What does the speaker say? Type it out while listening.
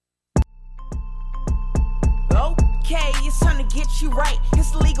Okay, it's time to get you right.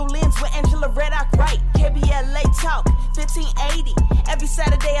 It's the Legal Lens with Angela Reddock Wright. KBLA Talk 1580 every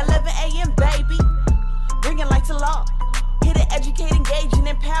Saturday 11 a.m. baby. Bringing light to law. Here to educate, engage, and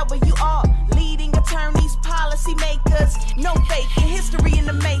empower you all. Leading attorneys, policy makers, no faking, history in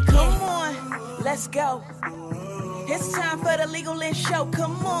the making. Come on, let's go. It's time for the Legal Lens Show.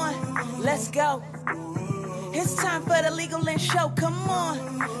 Come on, let's go. It's time for the Legal Lens Show. Come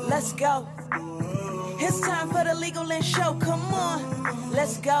on, let's go. It's time for the Legal Lens Show. Come on,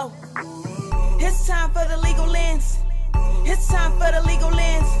 let's go. It's time for the Legal Lens. It's time for the Legal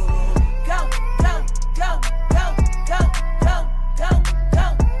Lens. Go, go, go, go, go, go, go, go,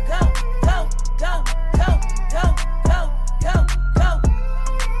 go, go, go, go, go, go, go, go.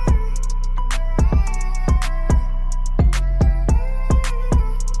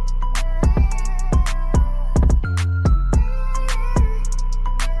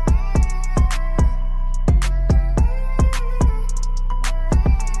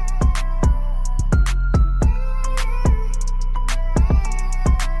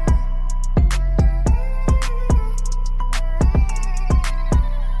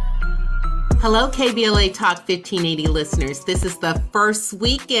 Hello, KBLA Talk 1580 listeners. This is the first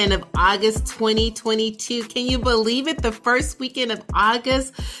weekend of August 2022. Can you believe it? The first weekend of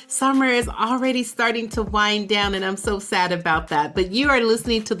August. Summer is already starting to wind down, and I'm so sad about that. But you are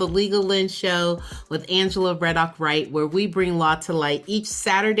listening to the Legal Lens Show with Angela Reddock Wright, where we bring law to light each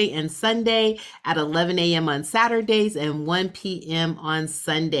Saturday and Sunday at 11 a.m. on Saturdays and 1 p.m. on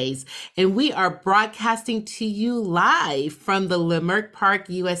Sundays. And we are broadcasting to you live from the Leimert Park,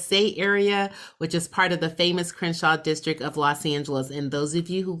 USA area, which is part of the famous Crenshaw district of Los Angeles. And those of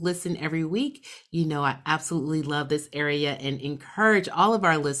you who listen every week, you know I absolutely love this area and encourage all of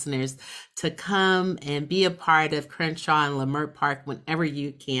our listeners to come and be a part of Crenshaw and Leimert Park whenever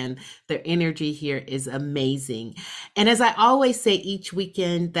you can. Their energy here is amazing. And as I always say each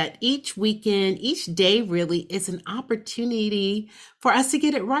weekend, each day really is an opportunity for us to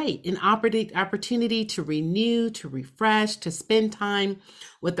get it right, an opportunity to renew, to refresh, to spend time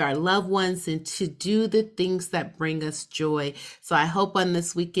with our loved ones and to do the things that bring us joy. So I hope on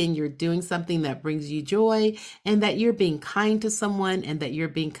this weekend you're doing something that brings you joy and that you're being kind to someone and that you're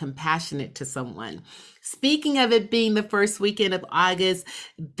being compassionate to someone. Speaking of it being the first weekend of August,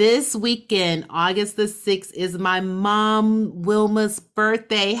 this weekend, August the 6th, is my mom, Wilma's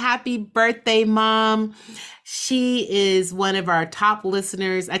birthday. Happy birthday, Mom. She is one of our top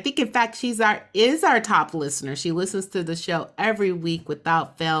listeners. I think, in fact, is our top listener. She listens to the show every week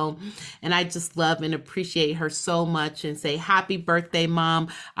without fail. And I just love and appreciate her so much and say, happy birthday, Mom.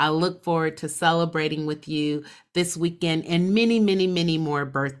 I look forward to celebrating with you this weekend and many, many, many more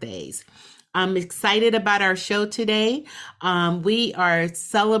birthdays. I'm excited about our show today. We are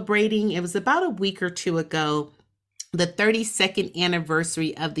celebrating, it was about a week or two ago, the 32nd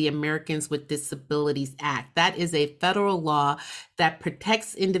anniversary of the Americans with Disabilities Act. That is a federal law that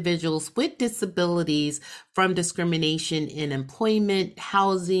protects individuals with disabilities from discrimination in employment,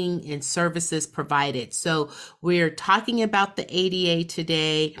 housing, and services provided. So we're talking about the ADA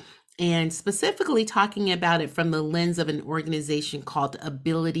today, and specifically talking about it from the lens of an organization called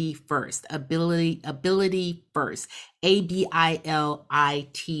Ability First, Ability First, ABILITY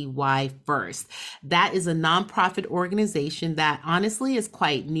First. That is a nonprofit organization that honestly is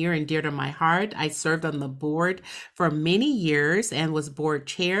quite near and dear to my heart. I served on the board for many years and was board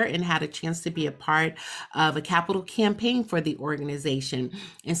chair and had a chance to be a part of a capital campaign for the organization.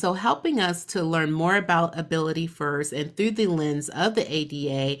 And so helping us to learn more about Ability First and through the lens of the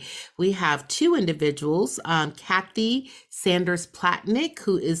ADA, we have two individuals, Kathy Sanders Platnick,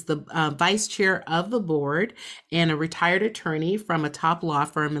 who is the vice chair of the board and a retired attorney from a top law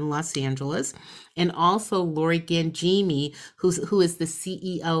firm in Los Angeles, and also Lori Gangemi, who is the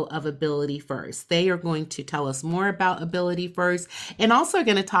CEO of Ability First. They are going to tell us more about Ability First and also are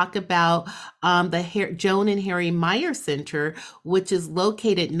going to talk about the Joan and Harry Meyer Center, which is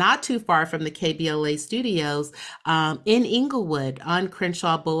located not too far from the KBLA studios in Inglewood on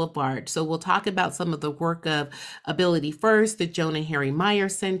Crenshaw Boulevard. So we'll talk about some of the work of Ability First, the Joan and Harry Meyer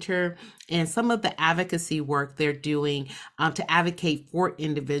Center, and some of the advocacy work they're doing to advocate for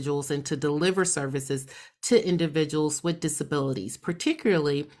individuals and to deliver services to individuals with disabilities,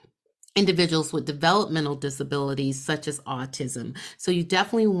 particularly individuals with developmental disabilities such as autism. So you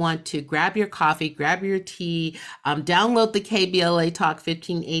definitely want to grab your coffee, grab your tea, download the KBLA Talk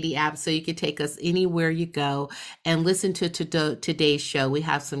 1580 app so you can take us anywhere you go and listen to today's show. We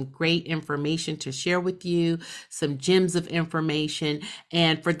have some great information to share with you, some gems of information.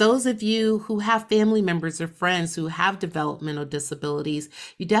 And for those of you who have family members or friends who have developmental disabilities,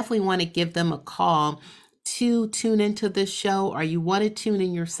 you definitely want to give them a call to tune into this show, or you want to tune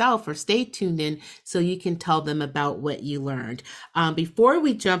in yourself or stay tuned in so you can tell them about what you learned. Before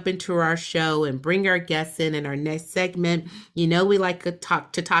we jump into our show and bring our guests in our next segment, we like to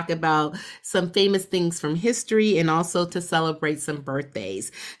talk about some famous things from history and also to celebrate some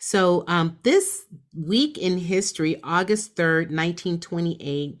birthdays. So this week in history, August 3rd,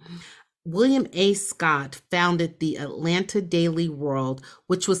 1928, William A. Scott founded the Atlanta Daily World,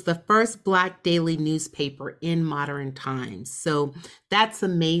 which was the first Black daily newspaper in modern times. So that's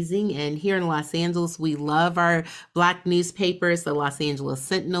amazing. And here in Los Angeles, we love our Black newspapers, the Los Angeles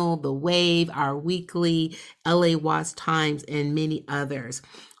Sentinel, the Wave, Our Weekly, LA Watch Times, and many others.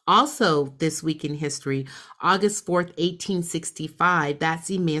 Also, this week in history, August 4th, 1865, that's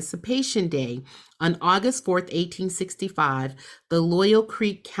Emancipation Day. On August 4th, 1865, the Loyal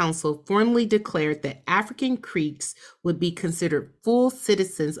Creek Council formally declared that African Creeks would be considered full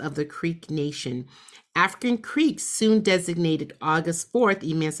citizens of the Creek Nation. African Creeks, soon designated August 4th,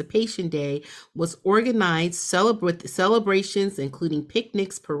 Emancipation Day, was organized with celebrations including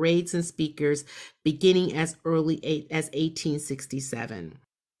picnics, parades, and speakers beginning as early as 1867.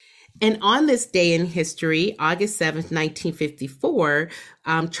 And on this day in history, August 7th, 1954,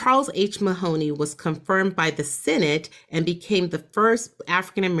 Charles H. Mahoney was confirmed by the Senate and became the first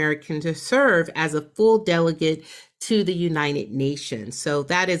African American to serve as a full delegate to the United Nations. So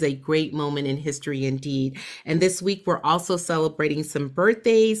that is a great moment in history indeed. And this week, we're also celebrating some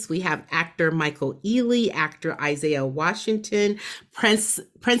birthdays. We have actor Michael Ealy, actor Isaiah Washington, Princess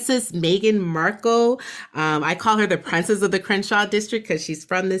Meghan Markle. I call her the Princess of the Crenshaw District because she's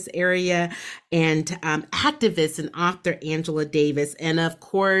from this area, and activist and author Angela Davis. And of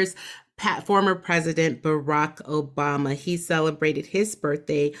course, former President Barack Obama. He celebrated his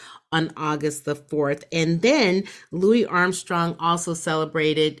birthday on August the 4th. And then Louis Armstrong also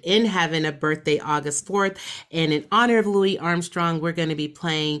celebrated in heaven a birthday August 4th. And in honor of Louis Armstrong, we're going to be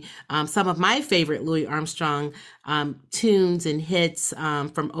playing some of my favorite Louis Armstrong tunes and hits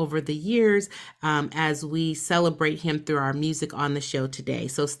from over the years as we celebrate him through our music on the show today.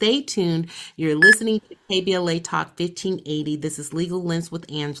 So stay tuned. You're listening to KBLA Talk 1580. This is Legal Lens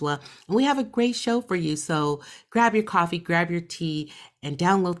with Angela, and we have a great show for you. So grab your coffee, grab your tea, and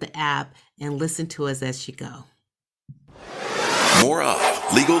download the app and listen to us as you go. More of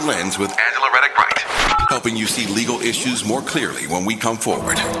Legal Lens with Angela Reddick-Wright, helping you see legal issues more clearly when we come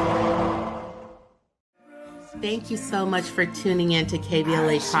forward. Thank you so much for tuning in to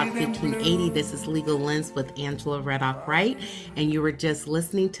KBLA Talk 1580. This is Legal Lens with Angela Reddick-Wright, and you were just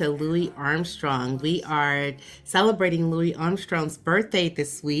listening to Louis Armstrong. We are celebrating Louis Armstrong's birthday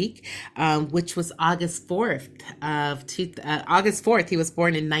this week, which was August 4th. August 4th, he was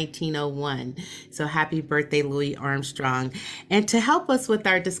born in 1901. So happy birthday, Louis Armstrong. And to help us with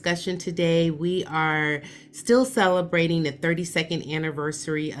our discussion today, we are still celebrating the 32nd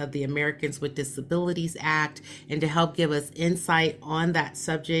anniversary of the Americans with Disabilities Act, and to help give us insight on that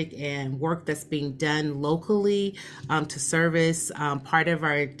subject and work that's being done locally to service part of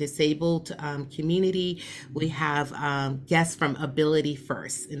our disabled community, we have guests from Ability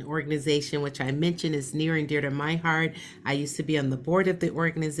First, an organization which I mentioned is near and dear to my heart. I used to be on the board of the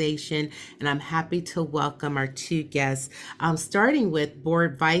organization, and I'm happy to welcome our two guests, starting with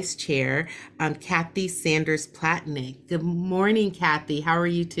Board Vice Chair Kathy Sanders Platnick. Good morning, Kathy. How are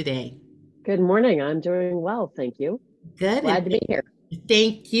you today? Good morning. I'm doing well, thank you. Good. Glad to be here.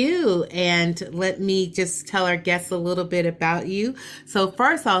 Thank you. And let me just tell our guests a little bit about you. So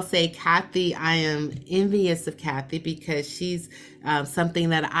first I'll say, Kathy, I am envious of Kathy because she's something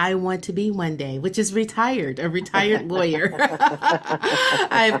that I want to be one day, which is a retired lawyer.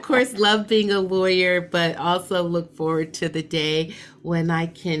 I, of course, love being a lawyer, but also look forward to the day when I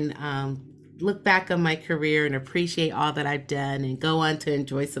can look back on my career and appreciate all that I've done and go on to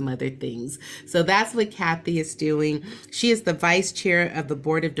enjoy some other things. So that's what Kathy is doing. She is the vice chair of the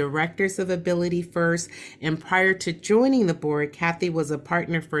board of directors of Ability First. And prior to joining the board, Kathy was a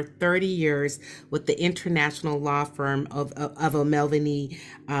partner for 30 years with the international law firm of O'Melveny.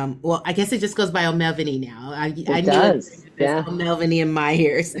 Well, I guess it just goes by O'Melveny now. It does. Yeah. O'Melveny and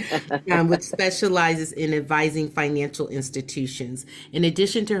Myers, which specializes in advising financial institutions. In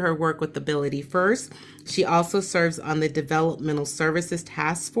addition to her work with Ability First, she also serves on the Developmental Services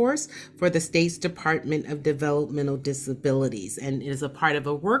Task Force for the state's Department of Developmental Disabilities and is a part of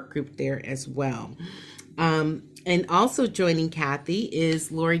a work group there as well. And also joining Kathy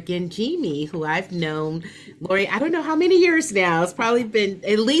is Lori Gangemi, who I've known, Lori, I don't know how many years now. It's probably been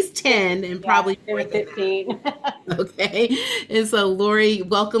at least 10 and probably 15. Okay. And so Lori,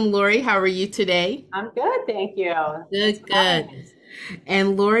 welcome, Lori. How are you today? I'm good, thank you. Good.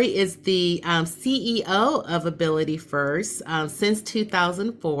 And Lori is the CEO of Ability First since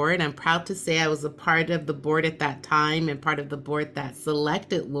 2004. And I'm proud to say I was a part of the board at that time and part of the board that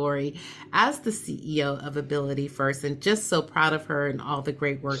selected Lori as the CEO of Ability First. And just so proud of her and all the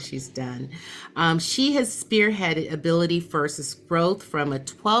great work she's done. She has spearheaded Ability First's growth from a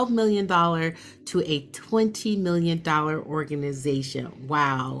 $12 million to a $20 million organization.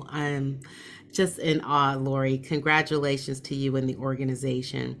 Wow. Just in awe, Lori. Congratulations to you and the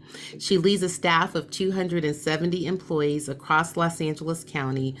organization. She leads a staff of 270 employees across Los Angeles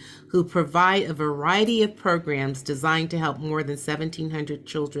County who provide a variety of programs designed to help more than 1,700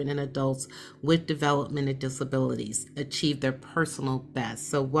 children and adults with developmental disabilities achieve their personal best.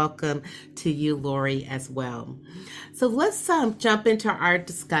 So welcome to you, Lori, as well. So let's jump into our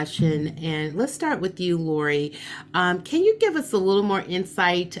discussion, and let's start with you, Lori. Can you give us a little more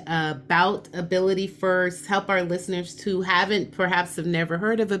insight about Ability First? Help our listeners who haven't, perhaps have never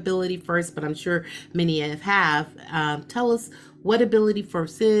heard of Ability First, but I'm sure many have. Tell us what Ability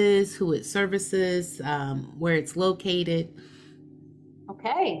First is, who it services, where it's located.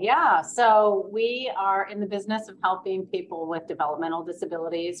 Okay, yeah. So we are in the business of helping people with developmental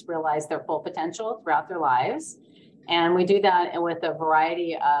disabilities realize their full potential throughout their lives. And we do that with a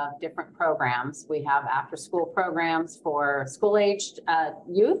variety of different programs. We have after-school programs for school-aged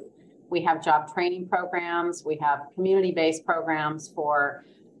youth. We have job training programs. We have community-based programs for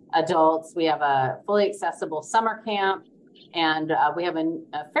adults. We have a fully accessible summer camp. And we have a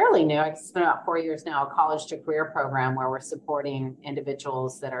fairly new, it's been about 4 years now, a college to career program where we're supporting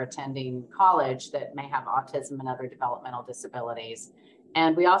individuals that are attending college that may have autism and other developmental disabilities.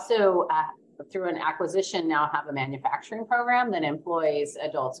 And we also, through an acquisition, now have a manufacturing program that employs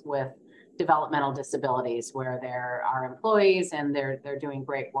adults with developmental disabilities, where there are employees and they're doing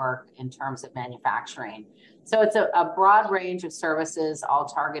great work in terms of manufacturing. So it's a broad range of services, all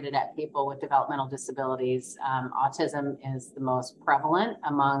targeted at people with developmental disabilities. Autism is the most prevalent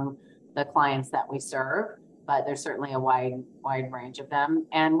among the clients that we serve, but there's certainly a wide range of them.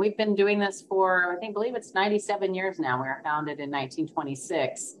 And we've been doing this for, I believe it's 97 years now. We were founded in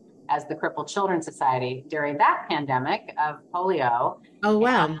 1926 as the Crippled Children's Society during that pandemic of polio. Oh,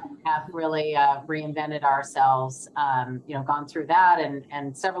 wow. Have really reinvented ourselves, gone through that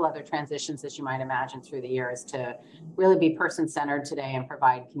and several other transitions, as you might imagine, through the years to really be person-centered today and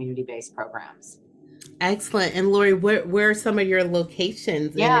provide community-based programs. Excellent. And Lori, where are some of your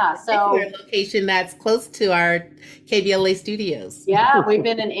locations? Yeah, so a location that's close to our KBLA studios. Yeah, we've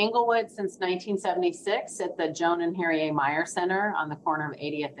been in Inglewood since 1976 at the Joan and Harry A. Meyer Center on the corner of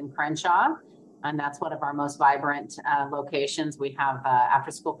 80th and Crenshaw. And that's one of our most vibrant locations. We have an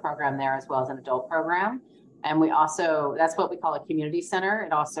after-school program there as well as an adult program. And we also, that's what we call a community center.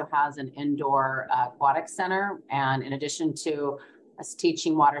 It also has an indoor aquatic center. And in addition to us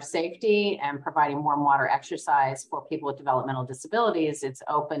teaching water safety and providing warm water exercise for people with developmental disabilities, it's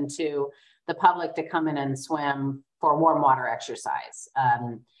open to the public to come in and swim for warm water exercise.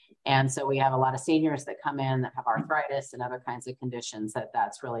 And so we have a lot of seniors that come in that have arthritis and other kinds of conditions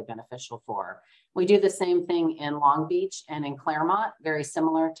that's really beneficial for. We do the same thing in Long Beach and in Claremont, very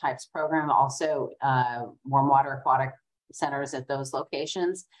similar types program, also warm water aquatic centers at those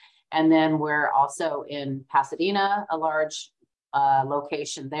locations. And then we're also in Pasadena, a large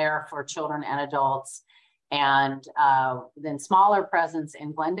location there for children and adults. And then smaller presence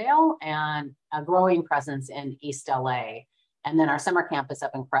in Glendale and a growing presence in East LA. And then our summer camp is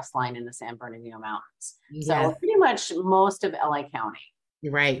up in Crestline in the San Bernardino Mountains. Yes. So pretty much most of LA County.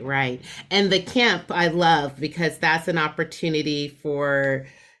 Right. And the camp I love because that's an opportunity for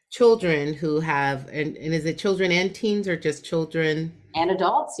children who have, and is it children and teens or just children? And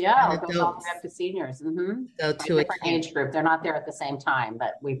adults, yeah. And adults. All the way up to seniors. Mm-hmm. So to a different age group. They're not there at the same time,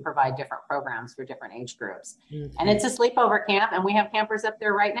 but we provide different programs for different age groups. Mm-hmm. And it's a sleepover camp, and we have campers up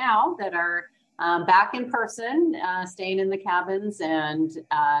there right now that are back in person, staying in the cabins and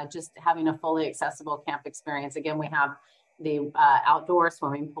just having a fully accessible camp experience. Again, we have the outdoor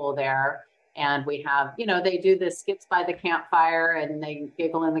swimming pool there. And we have, they do the skips by the campfire and they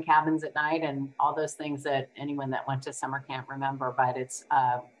giggle in the cabins at night and all those things that anyone that went to summer camp remember, but it's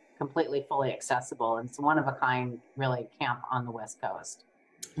completely fully accessible. And it's one of a kind, really, camp on the West Coast.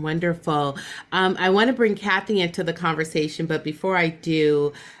 Wonderful. I want to bring Kathy into the conversation, but before I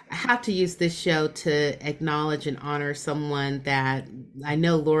do, I have to use this show to acknowledge and honor someone that I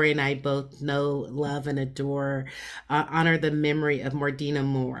know Lori and I both know, love, and adore. Honor the memory of Mordina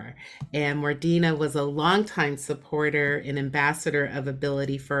Moore. And Mordina was a longtime supporter and ambassador of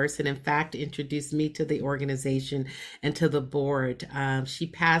Ability First, and in fact introduced me to the organization and to the board. She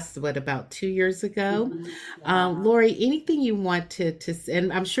passed, what, about 2 years ago? Mhm. Yeah. Lori, anything you want to,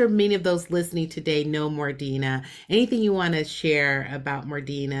 and I'm sure many of those listening today know Mordina, anything you want to share about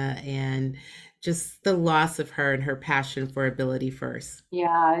Mordina and just the loss of her and her passion for Ability First?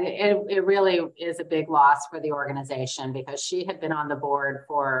 Yeah, it really is a big loss for the organization because she had been on the board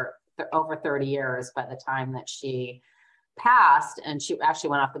for over 30 years by the time that she passed, and she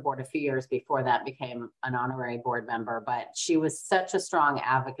actually went off the board a few years before that, became an honorary board member. But she was such a strong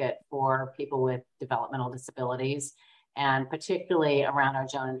advocate for people with developmental disabilities, and particularly around our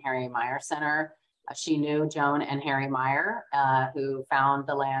Joan and Harry Meyer Center. She knew Joan and Harry Meyer, who found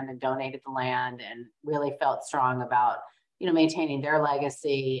the land and donated the land, and really felt strong about, maintaining their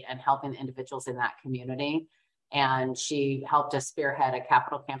legacy and helping individuals in that community. And she helped us spearhead a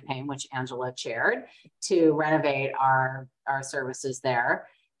capital campaign, which Angela chaired, to renovate our services there.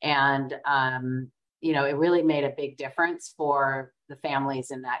 And, it really made a big difference for the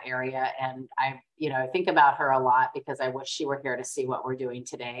families in that area. And I think about her a lot because I wish she were here to see what we're doing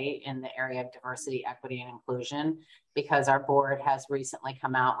today in the area of diversity, equity, and inclusion, because our board has recently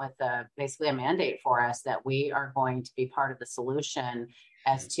come out with basically a mandate for us that we are going to be part of the solution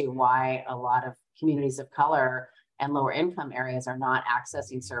as to why a lot of communities of color and lower income areas are not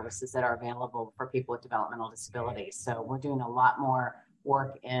accessing services that are available for people with developmental disabilities. So we're doing a lot more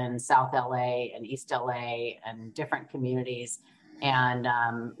work in South LA and East LA and different communities. And,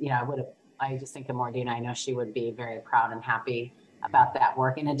 I just think of Mordina, I know she would be very proud and happy about that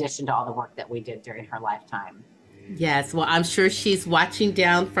work, in addition to all the work that we did during her lifetime. Yes, well, I'm sure she's watching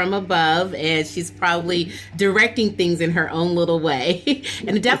down from above and she's probably directing things in her own little way.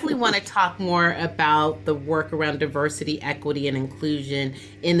 And I definitely want to talk more about the work around diversity, equity, and inclusion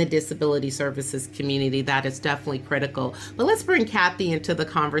in the disability services community. That is definitely critical. But let's bring Kathy into the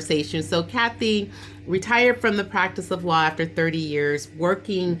conversation. So Kathy retired from the practice of law after 30 years,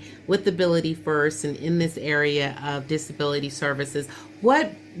 working with Ability First and in this area of disability services.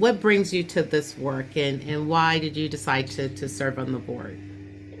 What brings you to this work, and why did you decide to serve on the board?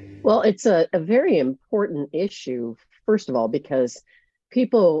 Well, it's a very important issue, first of all, because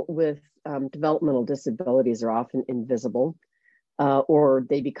people with developmental disabilities are often invisible, or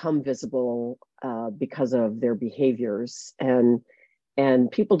they become visible because of their behaviors,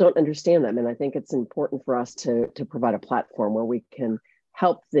 and people don't understand them. And I think it's important for us to provide a platform where we can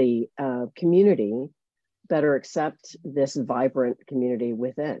help the community better accept this vibrant community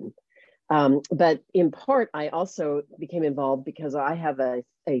within. But in part, I also became involved because I have a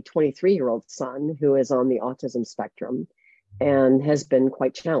 23-year-old son who is on the autism spectrum and has been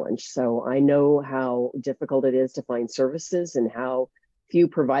quite challenged. So I know how difficult it is to find services and how few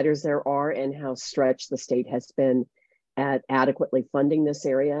providers there are and how stretched the state has been at adequately funding this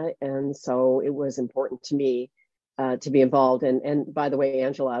area. And so it was important to me to be involved. And by the way,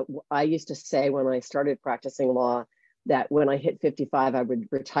 Angela, I used to say when I started practicing law that when I hit 55, I would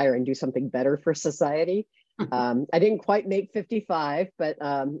retire and do something better for society. I didn't quite make 55, but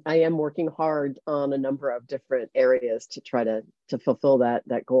I am working hard on a number of different areas to try to fulfill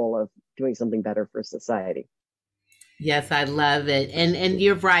that goal of doing something better for society. Yes, I love it. And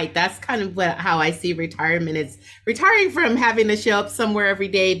you're right. That's kind of how I see retirement. It's retiring from having to show up somewhere every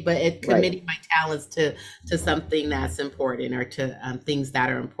day, but committing my talents to something that's important, or to things that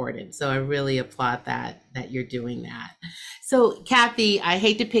are important. So I really applaud that you're doing that. So Kathy, I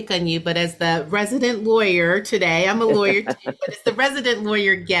hate to pick on you, but as the resident lawyer today, I'm a lawyer too, but it's the resident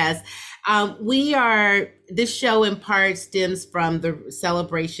lawyer guest. This show in part stems from the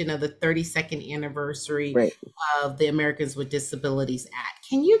celebration of the 32nd anniversary of the Americans with Disabilities Act.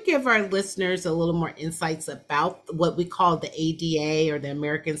 Can you give our listeners a little more insights about what we call the ADA, or the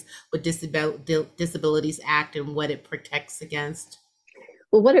Americans with Disabilities Act, and what it protects against?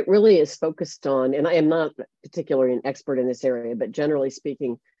 Well, what it really is focused on, and I am not particularly an expert in this area, but generally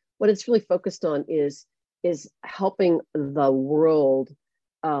speaking, what it's really focused on is helping the world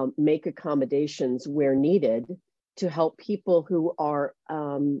make accommodations where needed to help people who are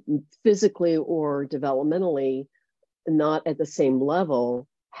physically or developmentally not at the same level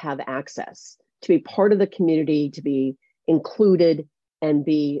have access to be part of the community, to be included and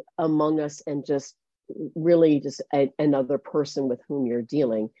be among us, and just really just another person with whom you're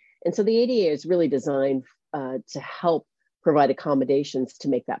dealing. And so the ADA is really designed to help provide accommodations to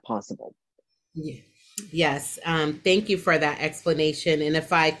make that possible. Yeah. Yes, thank you for that explanation. And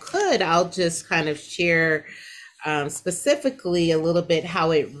if I could, I'll just kind of share specifically a little bit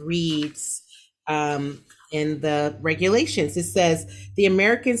how it reads in the regulations. It says the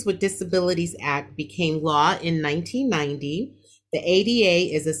Americans with Disabilities Act became law in 1990. The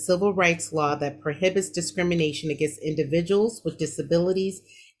ADA is a civil rights law that prohibits discrimination against individuals with disabilities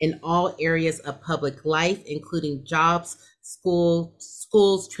in all areas of public life, including jobs,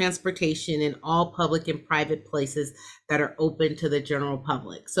 schools, transportation, and all public and private places that are open to the general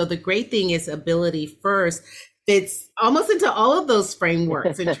public. So the great thing is Ability First fits almost into all of those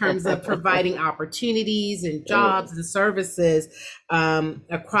frameworks in terms of providing opportunities and jobs and services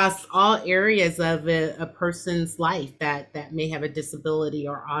across all areas of a person's life that may have a disability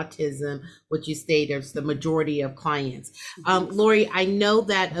or autism, which you state is the majority of clients. Lori, I know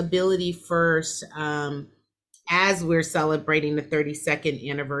that Ability First, as we're celebrating the 32nd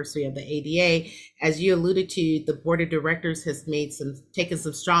anniversary of the ADA, as you alluded to, the board of directors has taken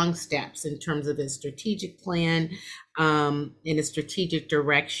some strong steps in terms of its strategic plan and its strategic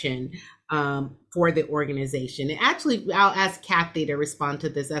direction for the organization. And actually, I'll ask Kathy to respond to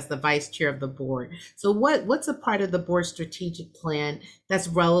this as the vice chair of the board. So what's a part of the board's strategic plan that's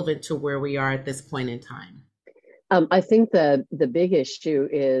relevant to where we are at this point in time? I think the big issue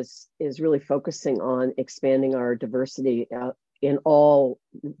is really focusing on expanding our diversity in all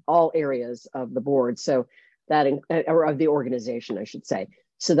areas of the board. So that or of the organization, I should say.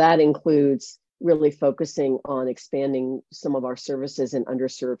 So that includes really focusing on expanding some of our services in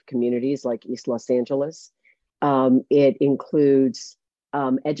underserved communities like East Los Angeles. It includes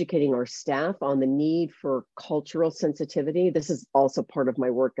educating our staff on the need for cultural sensitivity. This is also part of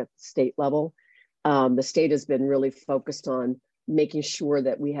my work at the state level. The state has been really focused on making sure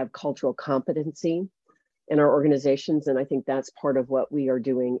that we have cultural competency in our organizations. And I think that's part of what we are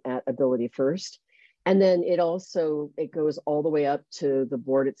doing at Ability First. And then it goes all the way up to the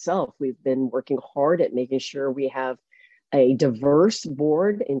board itself. We've been working hard at making sure we have a diverse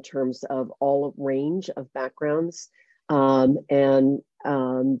board in terms of all range of backgrounds. And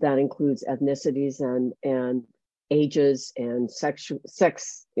that includes ethnicities and ages and sex,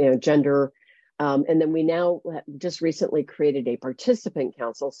 gender. And then we now just recently created a participant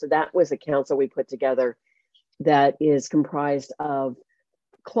council. So that was a council we put together that is comprised of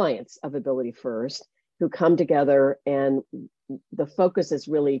clients of Ability First who come together, and the focus is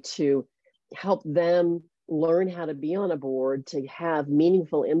really to help them learn how to be on a board, to have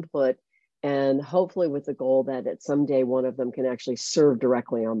meaningful input, and hopefully with the goal that at someday one of them can actually serve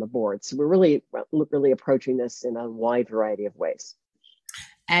directly on the board. So we're really approaching this in a wide variety of ways.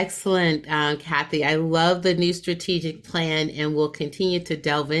 Excellent, Kathy. I love the new strategic plan, and we'll continue to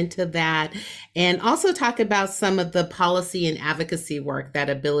delve into that and also talk about some of the policy and advocacy work that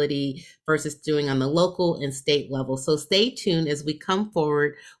Ability First is doing on the local and state level. So stay tuned as we come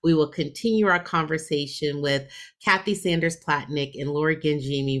forward. We will continue our conversation with Kathy Sanders Platnick and Lori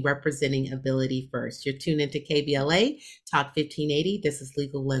Gangemi representing Ability First. You're tuned into KBLA Talk 1580. This is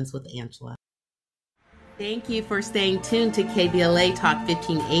Legal Lens with Angela. Thank you for staying tuned to KBLA Talk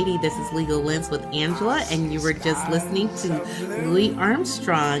 1580. This is Legal Lens with Angela, and you were just listening to Louis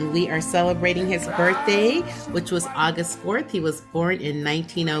Armstrong. We are celebrating his birthday, which was August 4th. He was born in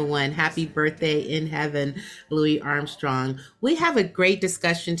 1901. Happy birthday in heaven, Louis Armstrong. We have a great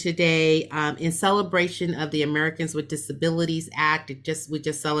discussion today in celebration of the Americans with Disabilities Act. We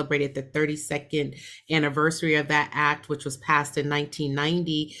just celebrated the 32nd anniversary of that act, which was passed in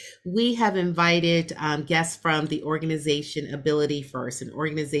 1990. We have invited guests from the organization Ability First, an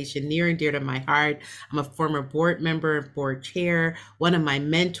organization near and dear to my heart. I'm a former board member, board chair. One of my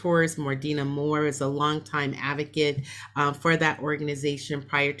mentors, Mordina Moore, is a longtime advocate for that organization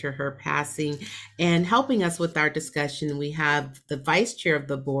prior to her passing. And helping us with our discussion, we have the vice chair of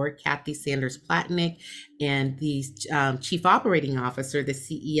the board, Kathy Sanders Platnick, and the chief operating officer, the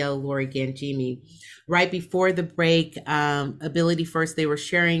CEO, Lori Gangemi. Right before the break, Ability First, they were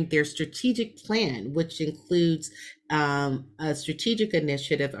sharing their strategic plan, which includes a strategic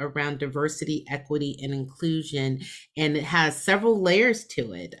initiative around diversity, equity, and inclusion. And it has several layers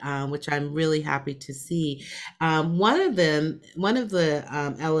to it, which I'm really happy to see. One of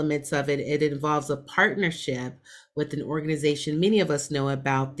the elements of it, it involves a partnership with an organization many of us know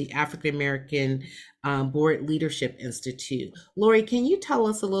about, the African American Board Leadership Institute. Lori, can you tell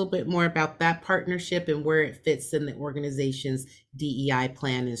us a little bit more about that partnership and where it fits in the organization's DEI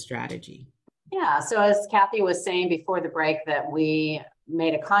plan and strategy? Yeah, so as Kathy was saying before the break, that we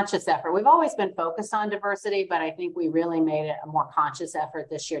made a conscious effort. We've always been focused on diversity, but I think we really made it a more conscious effort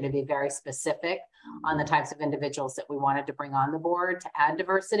this year to be very specific on the types of individuals that we wanted to bring on the board to add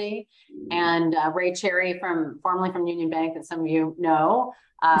diversity. And Ray Cherry, formerly from Union Bank, that some of you know,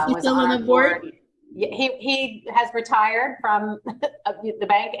 was still on on our the board? He has retired from the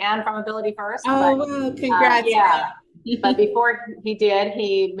bank and from Ability First. Oh, But, wow, congrats. yeah. But before he did,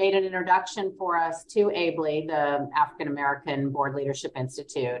 he made an introduction for us to ABLE, the African American Board Leadership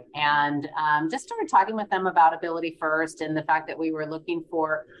Institute, and just started talking with them about Ability First and the fact that we were looking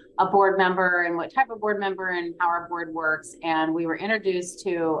for a board member and what type of board member and how our board works. And we were introduced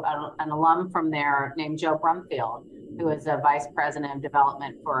to an alum from there named Joe Brumfield, who is a vice president of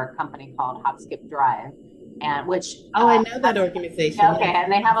development for a company called Hop Skip Drive. And which I know that organization. Okay,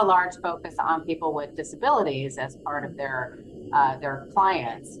 and they have a large focus on people with disabilities as part of their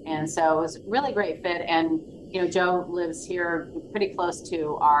clients, and so it was a really great fit. And you know, Joe lives here pretty close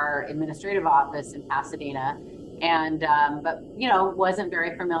to our administrative office in Pasadena, and but you know, wasn't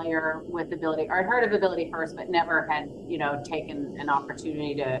very familiar with Ability, or had heard of Ability First, but never had taken an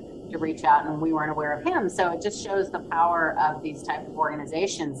opportunity to reach out, and we weren't aware of him. So it just shows the power of these type of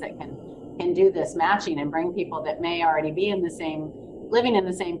organizations that can do this matching and bring people that may already be living in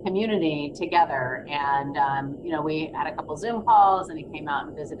the same community together. And we had a couple Zoom calls, and he came out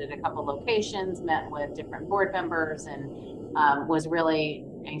and visited a couple locations, met with different board members, and was really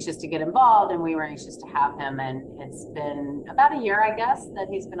anxious to get involved, and we were anxious to have him. And it's been about a year, I guess, that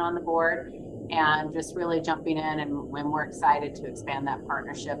he's been on the board, and just really jumping in, and we're excited to expand that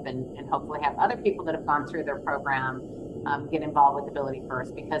partnership and hopefully have other people that have gone through their program get involved with Ability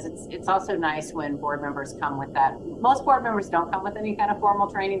First, because it's also nice when board members come with that. Most board members don't come with any kind of formal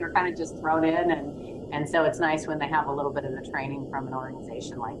training; they're kind of just thrown in, and so it's nice when they have a little bit of the training from an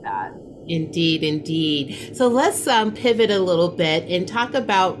organization like that. Indeed, indeed. So let's pivot a little bit and talk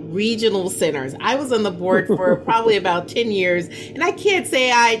about regional centers. I was on the board for probably about 10 years, and I can't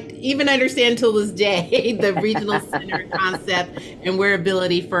say I even understand till this day the regional center concept and where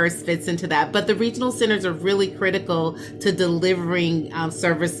Ability First fits into that. But the regional centers are really critical to delivering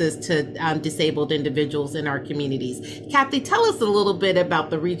services to disabled individuals in our communities. Kathy, tell us a little bit about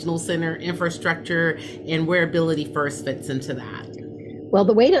the regional center infrastructure and where Ability First fits into that. Well,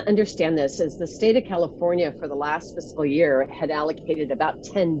 the way to understand this is the state of California for the last fiscal year had allocated about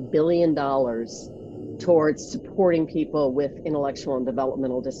 $10 billion towards supporting people with intellectual and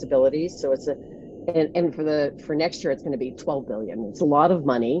developmental disabilities. So it's for next year, it's going to be $12 billion. It's a lot of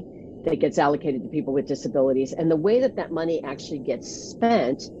money that gets allocated to people with disabilities. And the way that money actually gets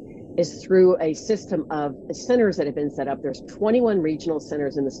spent is through a system of centers that have been set up. There's 21 regional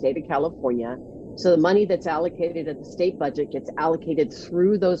centers in the state of California. So the money that's allocated at the state budget gets allocated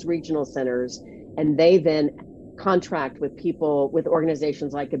through those regional centers, and they then contract with people, with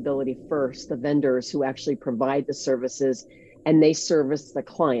organizations like Ability First, the vendors who actually provide the services, and they service the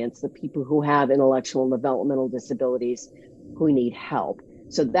clients, the people who have intellectual and developmental disabilities who need help.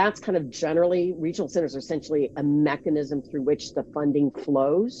 So that's kind of generally, regional centers are essentially a mechanism through which the funding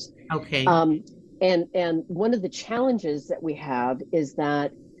flows. Okay. And one of the challenges that we have is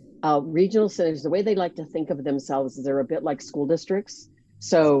that regional centers, the way they like to think of themselves is they're a bit like school districts.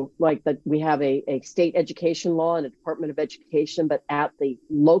 So like that we have a state education law and a Department of Education, but at the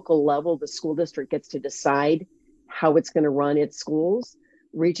local level, the school district gets to decide how it's going to run its schools.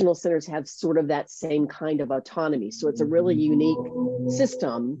 Regional centers have sort of that same kind of autonomy. So it's a really unique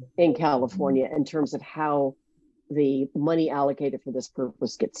system in California in terms of how the money allocated for this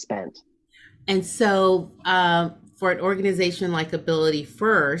purpose gets spent. And so for an organization like Ability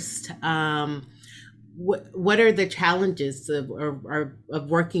First, what are the challenges of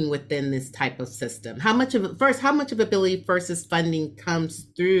working within this type of system? How much of Ability First's funding comes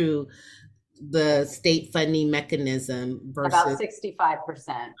through the state funding mechanism versus about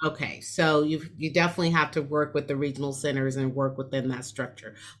 65%. Okay, so you definitely have to work with the regional centers and work within that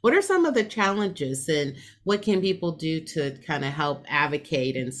structure. What are some of the challenges, and what can people do to kind of help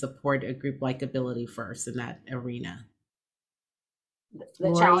advocate and support a group like Ability First in that arena?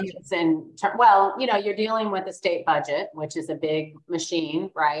 The challenges you're dealing with a state budget, which is a big machine,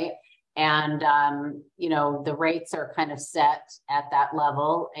 right? And, the rates are kind of set at that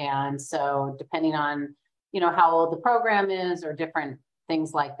level. And so depending on, how old the program is or different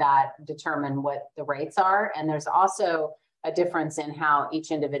things like that determine what the rates are. And there's also a difference in how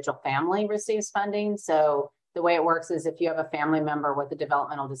each individual family receives funding. So the way it works is if you have a family member with a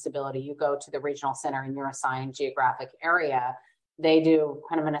developmental disability, you go to the regional center in your assigned geographic area. They do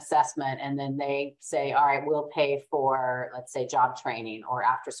kind of an assessment, and then they say, all right, we'll pay for, let's say, job training or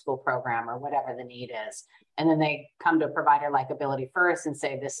after school program or whatever the need is. And then they come to a provider like Ability First and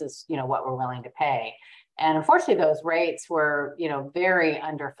say, this is, what we're willing to pay. And unfortunately, those rates were, very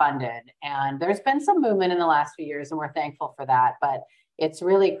underfunded. And there's been some movement in the last few years, and we're thankful for that. But it's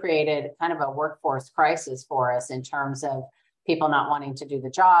really created kind of a workforce crisis for us in terms of people not wanting to do the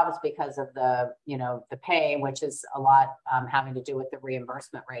jobs because of the pay, which is a lot having to do with the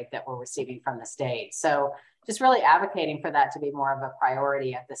reimbursement rate that we're receiving from the state. So just really advocating for that to be more of a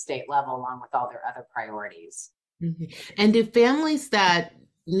priority at the state level, along with all their other priorities. Mm-hmm. And do families that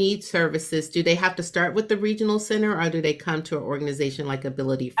need services, do they have to start with the regional center, or do they come to an organization like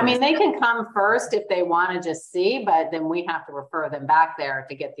Ability First? I mean, they can come first if they want to just see, but then we have to refer them back there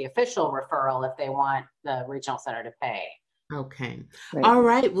to get the official referral if they want the regional center to pay. Okay. Right. All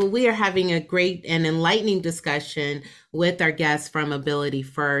right. Well, we are having a great and enlightening discussion with our guests from Ability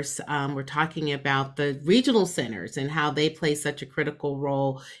First. We're talking about the regional centers and how they play such a critical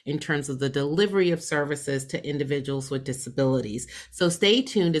role in terms of the delivery of services to individuals with disabilities. So stay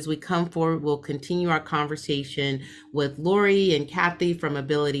tuned as we come forward. We'll continue our conversation with Lori and Kathy from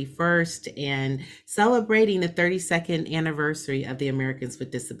Ability First and celebrating the 32nd anniversary of the Americans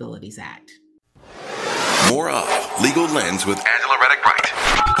with Disabilities Act. More of Legal Lens with Angela Reddick Wright,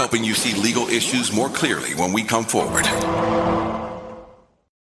 helping you see legal issues more clearly when we come forward.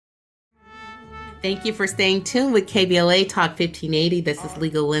 Thank you for staying tuned with KBLA Talk 1580. This is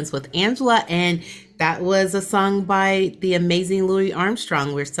Legal Lens with Angela, and that was a song by the amazing Louis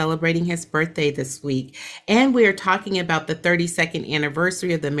Armstrong. We're celebrating his birthday this week, and we are talking about the 32nd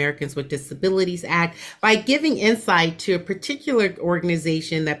anniversary of the Americans with Disabilities Act by giving insight to a particular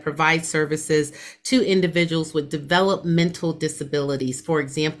organization that provides services to individuals with developmental disabilities, for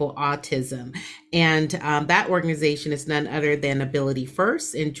example, autism. And that organization is none other than Ability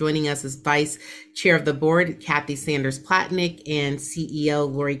First. And joining us is Vice Chair of the Board, Kathy Sanders Platnick, and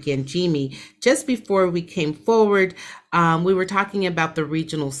CEO Lori Gangemi. Just before we came forward, we were talking about the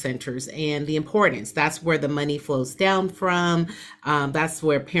regional centers and the importance. That's where the money flows down from. That's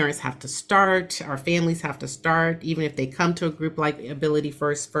where parents have to start, our families have to start, even if they come to a group like Ability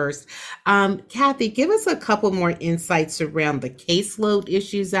First. Kathy, give us a couple more insights around the caseload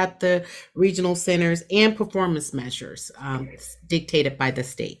issues at the regional centers and performance measures dictated by the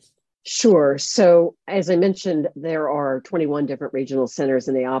state. Sure. So as I mentioned, there are 21 different regional centers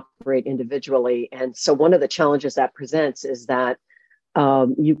and they operate individually. And so one of the challenges that presents is that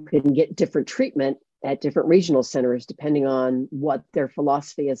you can get different treatment at different regional centers depending on what their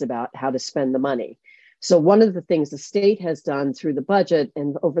philosophy is about how to spend the money. So one of the things the state has done through the budget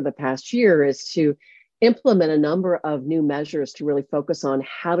and over the past year is to implement a number of new measures to really focus on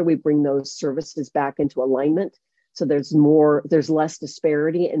how do we bring those services back into alignment. So there's less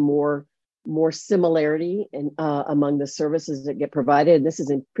disparity and more similarity among the services that get provided. And this is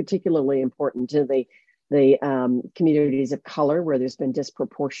particularly important to the communities of color where there's been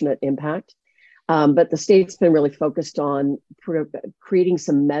disproportionate impact. But the state's been really focused on creating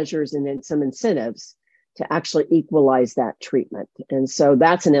some measures and then some incentives to actually equalize that treatment. And so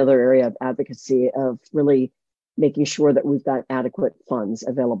that's another area of advocacy of really making sure that we've got adequate funds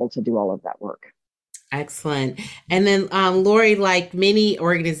available to do all of that work. Excellent. And then, Lori, like many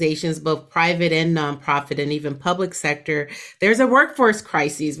organizations, both private and nonprofit and even public sector, there's a workforce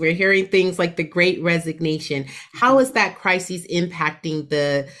crisis. We're hearing things like the Great Resignation. How is that crisis impacting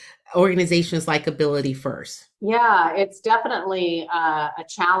the organizations like Ability First? Yeah, it's definitely a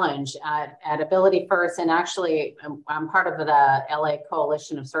challenge at Ability First. And actually, I'm part of the LA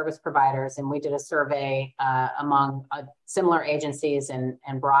Coalition of Service Providers, and we did a survey among similar agencies and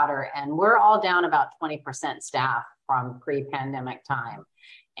broader, and we're all down about 20% staff from pre-pandemic time.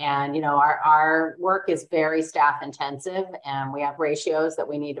 And, our work is very staff intensive, and we have ratios that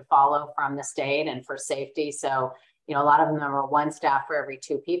we need to follow from the state and for safety. So a lot of them are one staff for every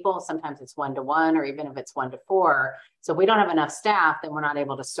two people. Sometimes it's 1-to-1, or even if it's 1-to-4. So if we don't have enough staff, then we're not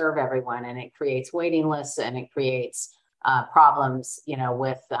able to serve everyone. And it creates waiting lists and it creates problems,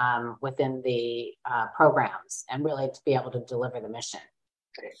 within the programs and really to be able to deliver the mission.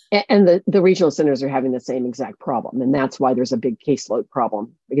 And the regional centers are having the same exact problem. And that's why there's a big caseload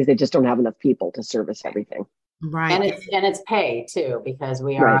problem, because they just don't have enough people to service everything. Right. And it's pay too, because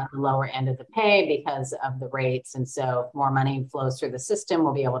we are on the lower end of the pay because of the rates. And so if more money flows through the system,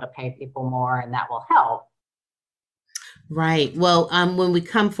 we'll be able to pay people more, and that will help. Right. Well, when we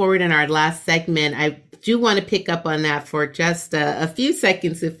come forward in our last segment, I do want to pick up on that for just a few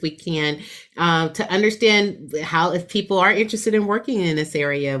seconds, if we can, to understand how, if people are interested in working in this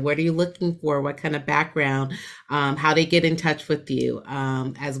area, what are you looking for? What kind of background, how they get in touch with you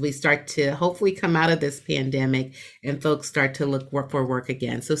as we start to hopefully come out of this pandemic and folks start to look for work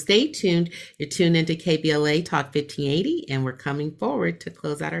again. So stay tuned. You're tuned into KBLA Talk 1580, and we're coming forward to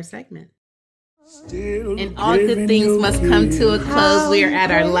close out our segment. And all good things must come to a close. We are at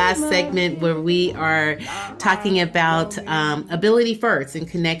our last segment where we are talking about Ability First in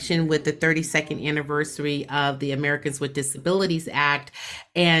connection with the 32nd anniversary of the Americans with Disabilities Act.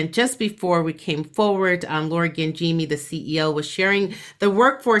 And just before we came forward, Laura Gangemi, the CEO, was sharing the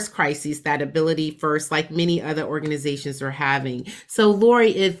workforce crises that Ability First, like many other organizations, are having. So,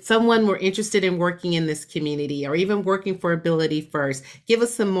 Lori, if someone were interested in working in this community or even working for Ability First, give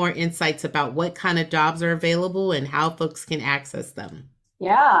us some more insights about what kind of jobs are available and how folks can access them.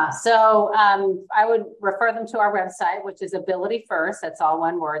 Yeah, so I would refer them to our website, which is Ability First. That's all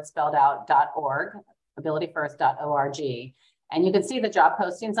one word spelled out .org, abilityfirst.org. And you can see the job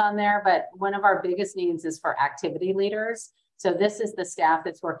postings on there, but one of our biggest needs is for activity leaders. So this is the staff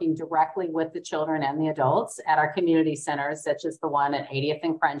that's working directly with the children and the adults at our community centers, such as the one at 80th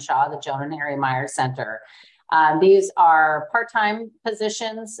and Crenshaw, the Joan and Harry Myers Center. These are part-time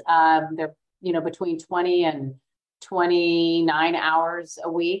positions. They're between 20 and 29 hours a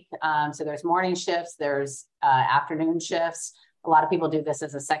week. So there's morning shifts, there's afternoon shifts. A lot of people do this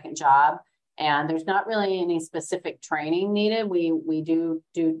as a second job. And there's not really any specific training needed. We do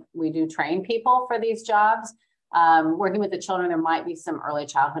train people for these jobs. Working with the children, there might be some early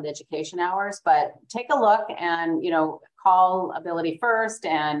childhood education hours, but take a look and call Ability First,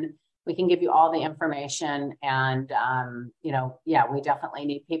 and we can give you all the information. And we definitely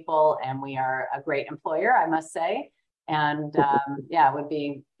need people, and we are a great employer, I must say. And it would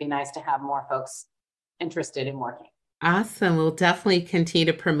be nice to have more folks interested in working. Awesome. We'll definitely continue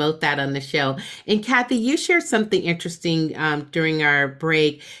to promote that on the show. And Kathy, you shared something interesting during our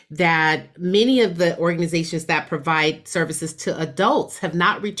break, that many of the organizations that provide services to adults have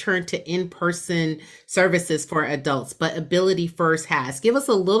not returned to in-person services for adults, but Ability First has. Give us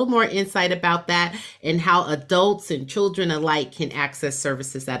a little more insight about that and how adults and children alike can access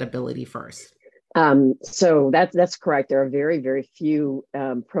services at Ability First. So that's correct. There are very, very few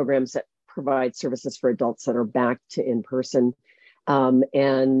programs that provide services for adults that are back to in-person.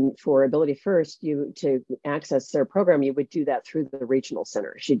 And for Ability First, to access their program, you would do that through the regional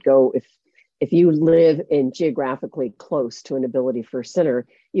centers. You'd go, if you live in geographically close to an Ability First center,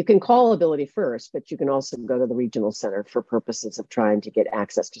 you can call Ability First, but you can also go to the regional center for purposes of trying to get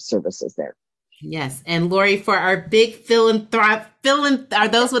access to services there. Yes. And Lori, for our big are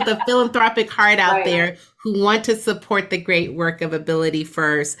those with a philanthropic heart out there who want to support the great work of Ability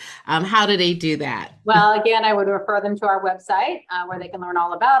First, how do they do that? Well, again, I would refer them to our website where they can learn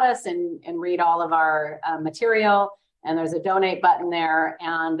all about us and read all of our material. And there's a donate button there.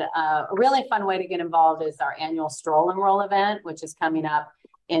 And a really fun way to get involved is our annual Stroll and Roll event, which is coming up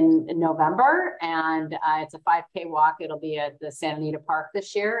in November, and it's a 5K walk. It'll be at the Santa Anita Park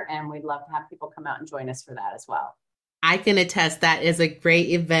this year, and we'd love to have people come out and join us for that as well. I can attest that is a great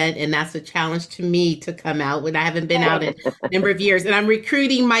event, and that's a challenge to me to come out when I haven't been out in a number of years. And I'm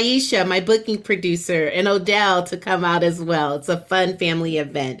recruiting Maisha, my booking producer, and Odell to come out as well. It's a fun family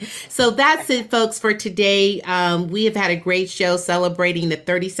event. So that's it, folks, for today. We have had a great show celebrating the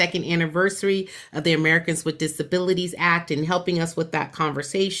 32nd anniversary of the Americans with Disabilities Act, and helping us with that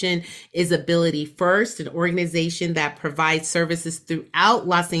conversation is Ability First, an organization that provides services throughout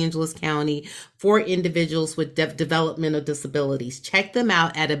Los Angeles County for individuals with developmental disabilities. Check them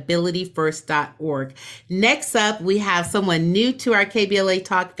out at abilityfirst.org. Next up, we have someone new to our KBLA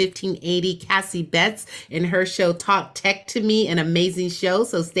Talk 1580, Cassie Betts, and her show Talk Tech to Me, an amazing show,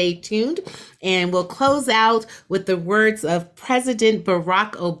 so stay tuned. And we'll close out with the words of President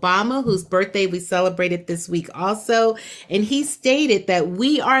Barack Obama, whose birthday we celebrated this week also. And he stated that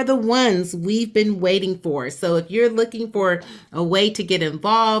we are the ones we've been waiting for. So if you're looking for a way to get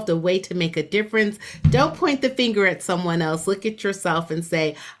involved, a way to make a difference, don't point the finger at someone else. Look at yourself and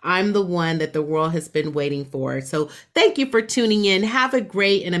say, I'm the one that the world has been waiting for. So thank you for tuning in. Have a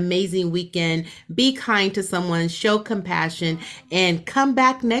great and amazing weekend. Be kind to someone, show compassion, and come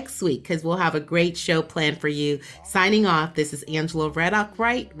back next week because we'll have a great show planned for you. Signing off, this is Angela Reddock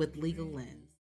Wright with Legal Lens.